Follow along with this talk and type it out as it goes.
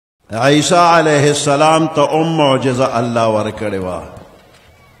عیسیٰ علیہ السلام تا معجزہ اللہ ورکڑی وا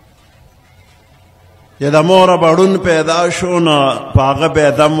یہ دا مور بڑن پیدا شو نا پاغ بے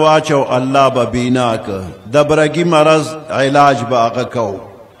دم واچو اللہ با بینا کا دا برگی مرض علاج باغ کو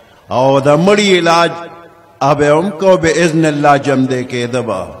او دا مڑی علاج اب ام کو بے اذن اللہ جم دے کے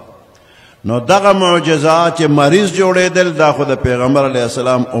دبا نو دغا معجزہ چے مریض جوڑے دل دا خود پیغمبر علیہ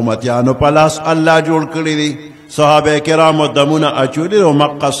السلام امتیانو پلاس اللہ جوڑ کری دی صحابہ کرام و دمون اچولی و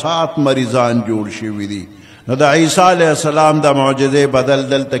مقصات مریضان جوڑ شوی دی نو دا عیسیٰ علیہ السلام دا معجزے بدل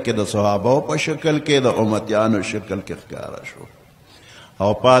دل تک دا صحابہ پا شکل کے دا امتیانو شکل کے خکارا شو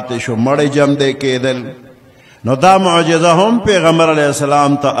او پاتے شو مڑ جم دے کے دل نو دا معجزہ ہم پیغمبر علیہ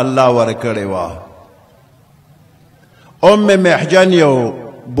السلام تا اللہ ورکڑے وا ام محجن یو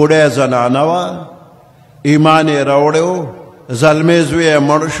بڑے زنانوا ایمان روڑو ظلم زوی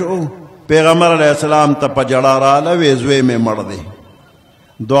مرشو پیغمبر علیہ السلام تا پجڑا رالا وی زوی میں مر دے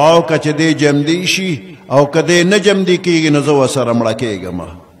دعاو کچ دے جمدی شی او کدے نجمدی کی گی نزو سر مڑکے گا ما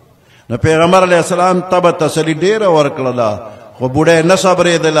نو پیغمبر علیہ السلام تب تسلی دیر ورکللا خو بڑے نصبر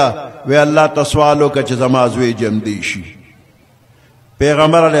دلا وی اللہ تسوالو کچ زمازوی جمدی شی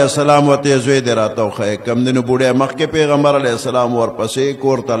پیغمبر علیہ السلام و تیزوی دیراتو خواہ کم دنو بوڑے مخ کے پیغمبر علیہ السلام ورپسے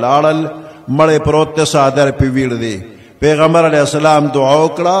کورتا لاڑل مڑے پروت سادر پی ویڑ دے پیغمبر علیہ السلام دعاو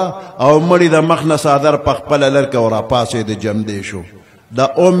کرا او مڑی دا مخ سادر پخپل لرکا ورا پاسے دے جم دے شو دا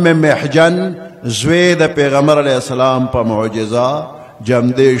ام محجن زوی دا پیغمبر علیہ السلام پا معجزہ جم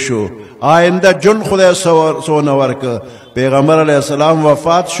دے شو آئندہ جن خدا سونور کا پیغمبر علیہ السلام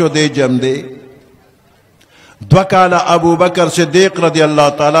وفات شو دے جم دے دوکالا ابو بکر صدیق رضی اللہ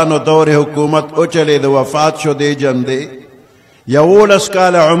تعالیٰ نو دور حکومت اچلے دے وفات شو دے جم دے یولس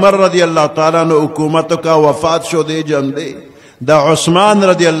کال عمر رضی اللہ تعالیٰ نو حکومت کا وفات شو دے جم دے دا عثمان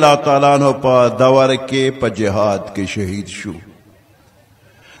رضی اللہ تعالیٰ نو پا دور کے پا جہاد کے شہید شو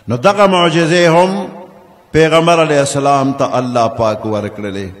نو دغا معجزے ہم پیغمبر علیہ السلام تا اللہ پاک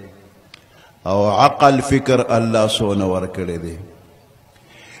ورکڑے او عقل فکر اللہ سون ورکڑے دے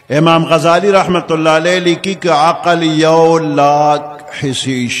امام غزالی رحمت اللہ علیہ لکی کہ عقل یو لاکھ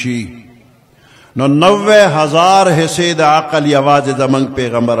حصی شی نو 90,000 حصے دا عقل یواز زمان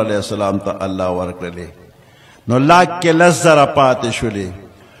پیغمبر علیہ السلام تا اللہ ورکڑے نو لاکھ کے لزر پاتے شلے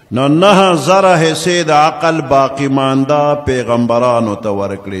نو 9,000 حصے دا عقل باقی ماندہ پیغمبرانو تا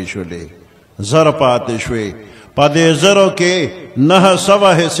ورکڑے شلے زر پاتے شوے پدے زروں کے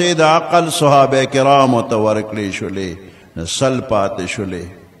 900 حصے دا عقل صحابہ کرامو تا ورکڑے شلے سل پاتے شلے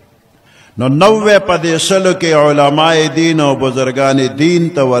نو 90 پدے سلو کے علماء دین و بزرگان دین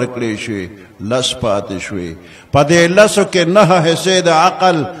تا ورکڑے شوے لس پاتے شوے پدے لسو کے 9 حصے دا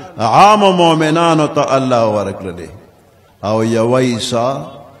عقل عام مومنانو تا اللہ ورکڑے او یویسا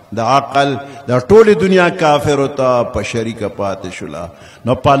دا عقل دا طول دنیا کافر ہوتا پا شریک پاتے شلا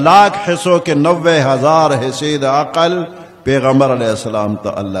نو پا لاکھ حصوں کے 90,000 حصے دا عقل پیغمبر علیہ السلام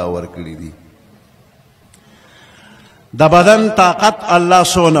تا اللہ ورکڑی دی دا بدن طاقت اللہ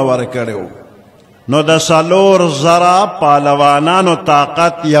سون ورکڑیو نو دا سالور زرا پالوانانو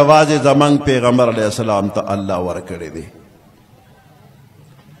طاقت یواز زمان پیغمبر علیہ السلام تا اللہ ورکڑی دی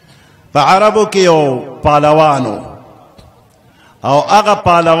پا عربو کیو پالوانو او اغا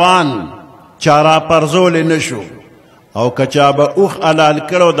پالوان چارا پرزول نشو او کچا با اوخ علال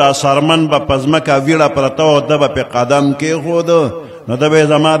کرو دا سرمن با پزمکا ویڑا پرتاو دبا پی قدم کے خود نو دبا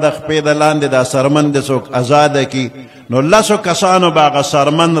زما دا خپید لاند دا سرمن دا سوک ازاد کی نو لسو کسانو باغا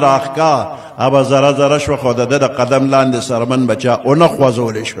سرمن راخ کا ابا زر زرشو خود دا قدم لاند سرمن بچا اونخ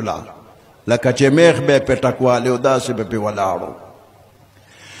وزول شلا لکا چه میخ بے پی ٹکوالیو دا سی بے پی ولاړو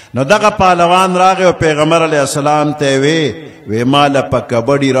نو دغا پالوان راغی و پیغمبر علیہ السلام وی مالا پا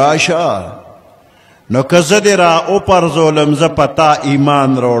کبڑی راشا نو کزدی را او پرزولم زپتا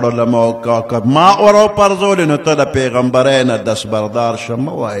ایمان روڑلم ما اور او پرزولی نو تا دا پیغمبرین دست بردار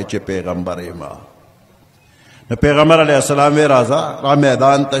شموائی چه پیغمبری ما نو پیغمبر علیہ السلام وی رازا را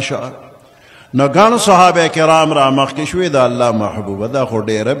میدان تشا نو گن صحابہ کرام را مخکشوی دا اللہ محبوب دا خو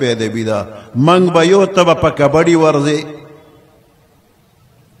دیر بیده بیدا منگ بیو تبا پا کبڑی ورزی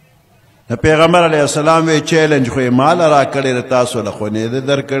پیغمبر علیہ السلام وی چیلنج خوی مال را کڑی رتاسو لخونی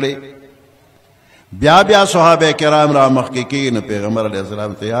در کڑی بیا بیا صحابہ کرام را مخکی نو پیغمبر علیہ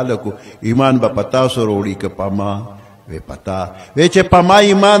السلام تیالکو ایمان با پتاسو روڑی که پاما وی پتا وی چه پاما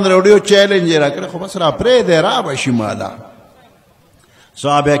ایمان روڑیو چیلنج را کڑی خو بس را پری دے را باشی مالا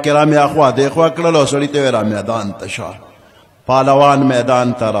صحابہ کرام یا خوا دے خوا کڑلو سڑی تیوی را میدان تشا پالوان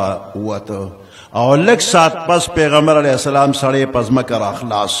میدان ترا اوتو او لک سات پس پیغمبر علیہ السلام سڑے پزمکر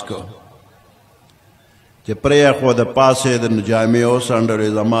اخلاص کو چه پری خود پاسه دن جامعو سندر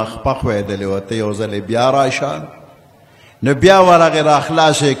زما خپخوی دلی و تیو زلی بیارا شان نو بیا ورغه را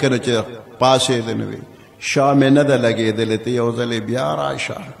خلاصې کنه چې پاسې دنوي شامې نه ده لګېدلې ته یو ځلې بیا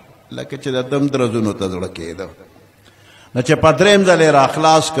راشه لکه چې د دم درزونو ته زړه کېده نو چې په درېم ځلې را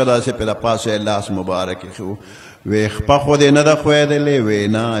خلاص کړه داسې پې د پاسې لاس مبارک خو وی خپه خو دې نه ده ښویدلې وی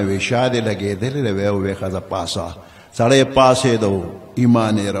نه وی شا دې لګېدلې ده وی ښځه پاسه سړی پاسېدو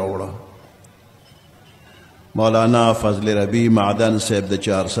ایمان یې راوړه مولانا فضل ربی معدن صاحب د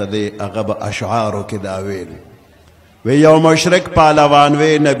 400 هغه به اشعارو کې دا ویل وی یو مشرک پهلوان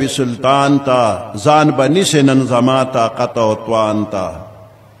وی نبی سلطان تا ځان به نیسې نن زما طاقت او توان تا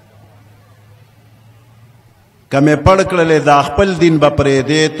که مې پړ کړلې دا خپل دین به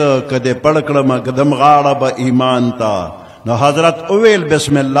پرېږدې ته که دې پړ کړمه کدم غاړه به ایمان تا نو حضرت اویل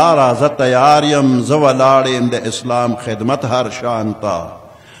بسم الله را زه تیار یم زه ولاړ یم د اسلام خدمت هر شان تا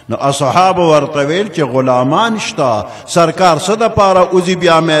نو اصحابو ورته ویل چې غلامان شته سرکار څه دپاره وځي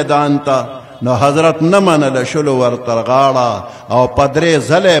بیا میدان ته نو حضرت نه منله شلو ورته غاړه او په درې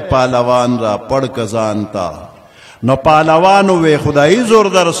ځلې پهلوان را پړ که ځان ته نو پهلوانو وی خدایي زور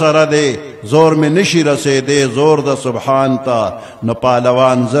در سره دی زور مې نشي رسېدی زور د سبحان ته نو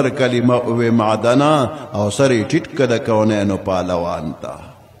پهلوان زر کلمه وی معدنه او سر یې ټیټ که د کونینو پهلوان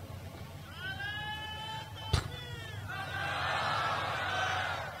ته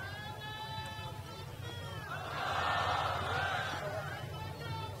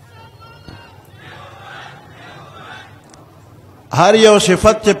هر یو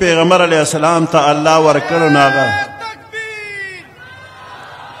صفت چې پیغمبر علیه السلام ته الله ورکړو ناغه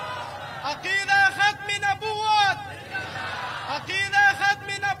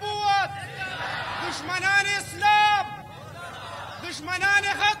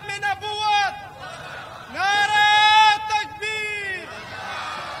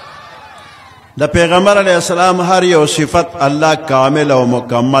د پیغمبر علیه السلام هر یو صفت الله کامل او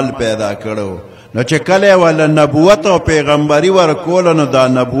مکمل پیدا کړو نو چې کله ولا نبوت او پیغمبري ورکول نو دا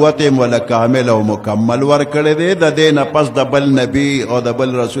نبوت ولا کامل او مکمل ورکړی دی د دې نه پس د بل نبی او د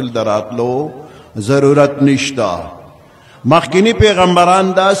بل رسول دراتلو ضرورت نشته مخکینی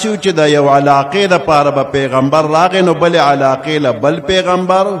پیغمبران داسې و چې د یو علاقې دپاره به پیغمبر راغی نو بلې علاقې له بل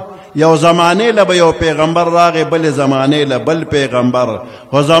پیغمبر یو زمانې له به یو پیغمبر راغی بلې زمانې له بل پیغمبر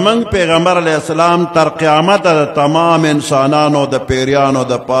خو زمونږ پیغمبر علیه السلام تر قیامته د تمام انسانانو د پیریانو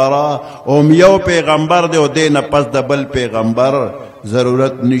دپاره هم یو پیغمبر دی او دې نه پس د بل پیغمبر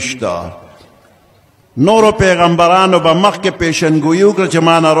ضرورت نشته نورو پیغمبرانو به مخکې پیشنګویي وکړه چې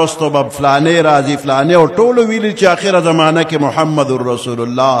ما نه رستو به فلانې راځي فلانې او ټولو ویلي چې آخره زمانه کې محمد رسول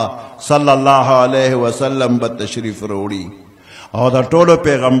الله صلی الله علیه وسلم به تشریف راوړي او د ټولو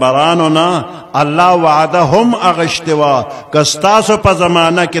پیغمبرانو نه الله وعده هم اغشتې وه که ستاسو په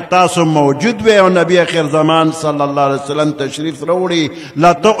زمانه کې تاسو موجود وی او نبی اخر زمان صلی الله علیه وسلم تشریف راوړي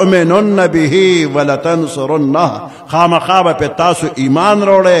لتؤمنن به ولتنصرنه خامخا به پې تاسو ایمان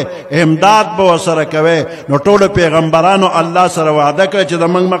راوړئ امداد به ورسره کوئ نو ټولو پیغمبرانو الله سره وعده کړه چې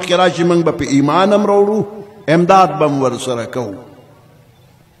زموږ مخکې راشي موږ به په ایمان هم راوړو امداد به هم ورسره کوو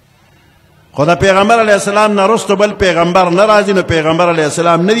خو د پیغمبر علیه السلام نه رستو بل پیغمبر نه راځي نو پیغمبر علیه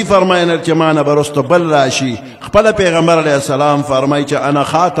السلام نه دي فرمایلی چې ما نه به رستو بل راشي خپله پیغمبر علیه السلام فرمایي چې انا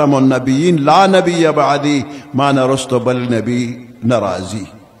خاتم النبیین لا نبی بعدی ما نه رستو بل نبی نه راځي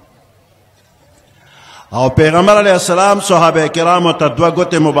او پیغمبر علیه السلام صحابه کرامو ته دوه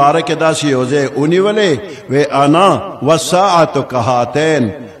ګوتې مبارکې داسې یو ځای ونیولې وی انا والساعة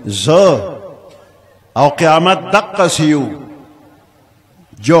کهاتین زه او قیامت دقسې یو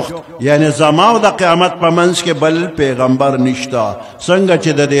جخت یعنی زما او د قیامت په منځ کې بل پیغمبر نشته څنګه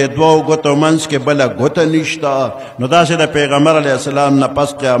چې د دې دوو ګوتو منځ کې بله ګوته نشته نو داسې د پیغمبر علیه السلام نه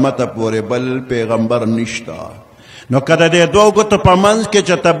پس قیامته پورې بل پیغمبر نشته نو که د دې دوو ګوتو په منځ کې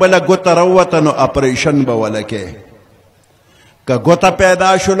چې ته بله ګوته راووته نو اپریشن به ولکې که ګوته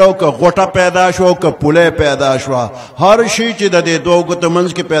پیدا شولو که غوټه پیدا شو که پولی پیدا شوه هر شي چې د دې دوو ګوتو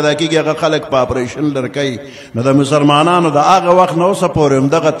منځ کې پیدا کېږي هغه خلک په اپریشن لرکوي نو د مسلمانانو د هغه وخت نه اوسه پورې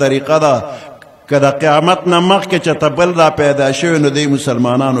همدغه طریقه ده که د قیامت نه مخکې چې ته بل را پیدا شوی نو دی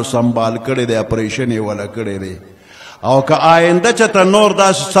مسلمانانو سنبال کړی دی اپریشن یې وله کړی دی او که آینده چې ته نور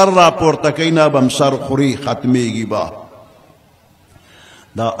داسې سر را پورته کوي نه به هم سر خوري ختمیږي به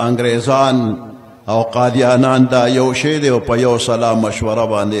دا انګریزان او قادیانان دا یو شی دی او په یو سلا مشوره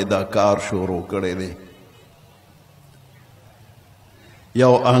باندې دا کار شروع کړی دی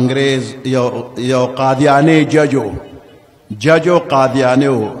یو انګریز یو قادیانی ججو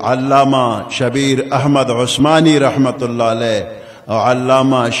قادیانیو علامه شبیر احمد عثمانی رحمت الله علیه او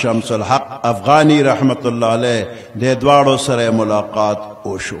علامه شمس الحق افغانی رحمت الله علیه دې دواړو سره ملاقات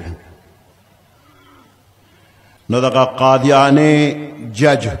وشو نو دغه قادیانی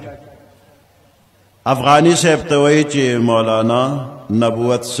جج افغانی صاحب ته وایي چې مولانا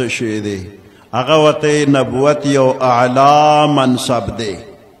نبوت څه شی دی؟ هغه ورته نبوت یو اعلی منصب دی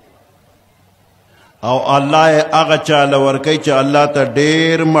او الله یې هغه چاله ورکوي چې الله ته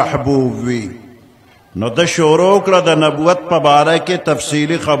ډېر محبوب وي. نو د شروع کړه د نبوت په باره کې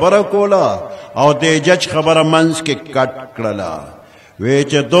تفصیلي خبره کوله او د جج خبره منځ کې کټ کړله. وی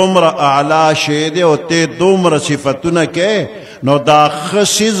چې دومره اعلی شی دی او ته دومره صفتونه کې نو دا ښه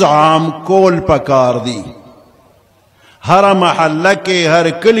څیز عام کول پکار دی. هر محله کې هر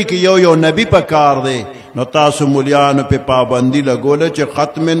کلی کې یو یو نبی پکار دی. نو تاسو مولیانو پہ پابندی لګوله چې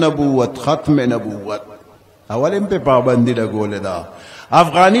ختم نبوت ختم نبوت اول هم پہ پابندی لګوله. دا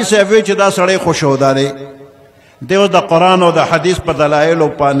افغانی صاحب چې دا سړی خوشوده دی دیو د قرآن او د حدیث په دلایلو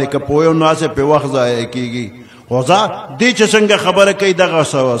باندې که پوهیو نو هسې پې وخت ضایع کېږي. خو زه دی چې څنګه خبره کوي دغه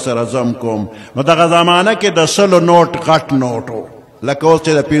سره زم کوم. نو دغه زمانه کې د 100 نوټ غټ نوټ و لکه اوس چې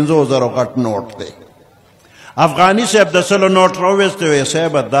د 500 غټ نوټ دی. افغانی صاحب د 100 نوټ راوویستی وی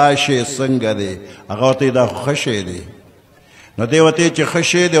صاحبه دا شی څنګه دی؟ هغه ورته دا خو ښه شی دی. نو دی ورته چې ښه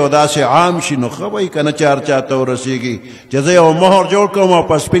شی دی او داسې عام شي نو ښه وایي که نه چې هر چا ته ورسېږي چې زه یو مهر جوړ کوم او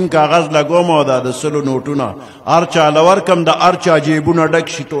په سپین کاغذ لګوم او دا د 100 نوټونه هر چا له ورکم د هر چا جیبونه ډک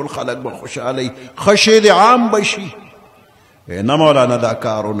شي ټول خلک به خوشحاله وي. ښه شی دی عام به شي. نه مولانا دا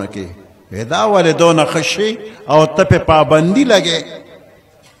کارونه کې دا ولې دونه ښه شي او ته پې پابندي لګې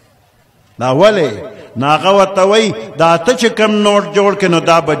دا ولې؟ نو هغه ورته وایي دا ته چې کم نوټ جوړ کړې نو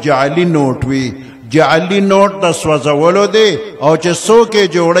دا به جعلي نوټ وي. جعلي نوټ د سوځولو دی او چې څوک یې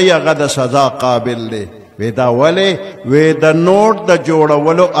جوړوي هغه د سزا قابل دی. وی دا ولې؟ وی د نوټ د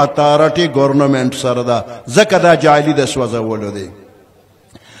جوړولو اتارټي ګورنمنټ سره ده ځکه دا جعلي د سوځولو دی.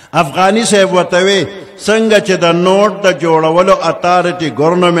 افغانی صاحب ورته وی څنګه چې د نوټ د جوړولو اتارټي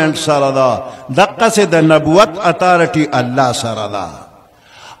ګورنمنټ سره ده دقسې د نبوت اتارټي الله سره ده.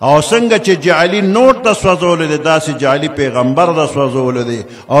 او څنګه چې جعلي نوټ د سوځولو دی داسې جعلي پیغمبر د سوځولو دی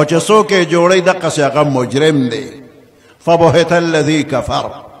او چې څوک یې جوړوي دقسې هغه مجرم دی. فبهت الذي کفر.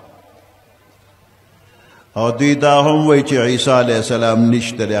 او دوی دا هم وایي چې عیسی علیه السلام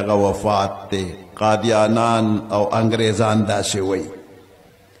نشته دی هغه وفات دی. قادیانان او انګریزان داسې وایي.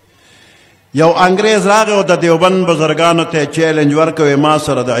 یو انګریز راغی او د دیوبند بزرګانو ته چیلنج ورکوي ما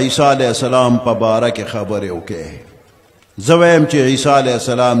سره د عیسی علیه السلام په باره کې خبرې وکړې. زه وایم چې عیسی علیه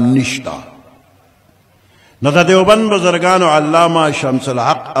السلام نشته. نو د دیوبند بزرګانو علامه شمس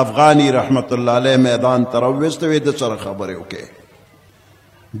الحق افغانی رحمت الله علیه میدان ته راوویسته وی د سره خبرې وکړې.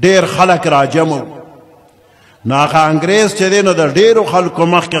 ډېر خلک راجمع وو. نو هغه انګریز چې دی نو د ډېرو خلکو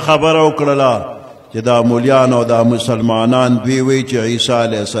مخکې خبره وکړله چې دا مولیان او دا مسلمانان دوی وایي چې عیسی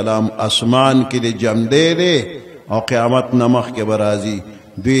علیه السلام اسمان کې د جمدی دی او قیامت نه مخکې به راځي.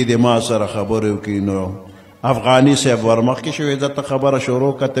 دوی د ما سره خبرې وکړي. نو افغانی صاحب ورمخکې شوی دته خبره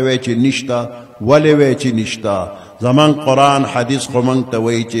شروع کړه ته وایي چې نشته. ولې وایي چې نشته؟ زموږ قرآن حدیث خو موږ ته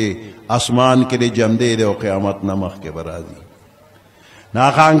وایي چې اسمان کې د جمدی دی او قیامت نه مخکې به راځي. نو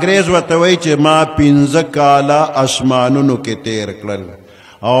هغه انګریز ورته وایي چې ما 15 کاله اسمانونو کې تیر کړل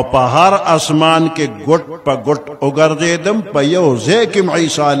او په هر اسمان کې ګوټ په ګوټ وګرځېدم په یو ځای کې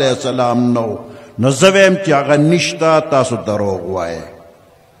عیسی علیه السلام نو. نو زه وایم چې هغه نشته تاسو دروغ وایئ.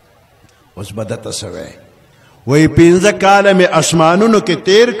 اوس به درته څه وایي؟ وی 15 کاله مې اسمانونو کې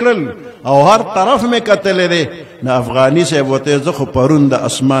تیر کړل او هر طرف مې کتلی دی. نو افغاني صاحب ورته زه خو پرون د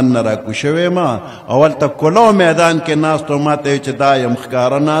اسمان نه راکوز شوی ما اولته کلو میدان کې ناست و ما ته چې دا یم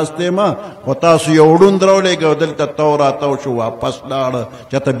ښکاره ناست یم خو تاسو یو ړوند راولېږئ او دلته تو راتاو شو واپس لاړه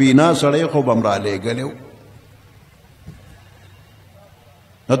چېرته بینا سړی خو به م رالیږلی و.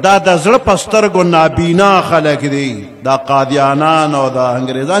 نو دا د زړه په سترګو نابینا خلک دي. دا قادیانان او دا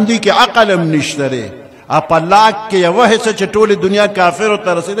انګریزان دي کې عقل هم نشته دی. په لاک کې یوه حصه چې ټولې دنیا کافرو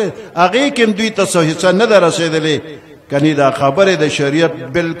ته رسېدلی هغې کې هم دوی ته څه حصه نه ده رسېدلې. کنی دا خبرې د شریعت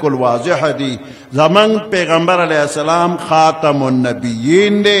بالکل واضحه دي. زموږ پیغمبر علیه السلام خاتم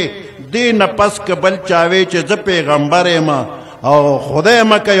النبیین دی. دې نه پس که بل چا وی چې زه پیغمبر یم او خدای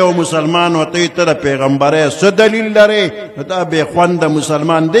مکه یو مسلمان ورته ته د پیغمبرۍ څه دلیل لرې؟ نو دا بې خونده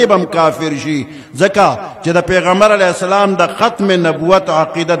مسلمان دی به هم کافر شي. ځکه چې د پیغمبر علیه السلام د ختم نبوت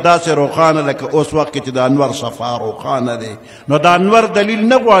عقیده داسې روښانه لکه اوس وخت کې چې د انور صفا روښانه دی. نو د انور دلیل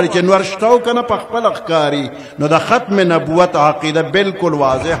نه غواړي چې انور شته او که نه په خپله ښکاري. نو د ختم نبوت عقیده بالکل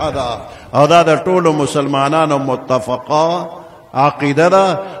واضحه ده او دا د ټولو مسلمانانو متفقه عقیده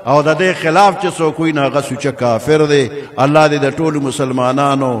ده او د دې خلاف چې څوک وي نو هغه سوچه کافر دی. الله دې د ټولو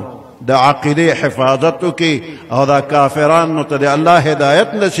مسلمانانو د عقیدې حفاظت وکړي او دا کافرانو ته د الله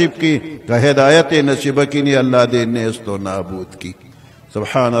هدایت نصیب کړي. که هدایت یې نصیبه کړي الله دې نیست و نابود کړي.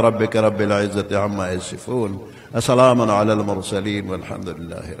 سبحان ربك رب العزة عما يصفون. وسلام على المرسلين والحمد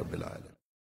لله رب العالمين.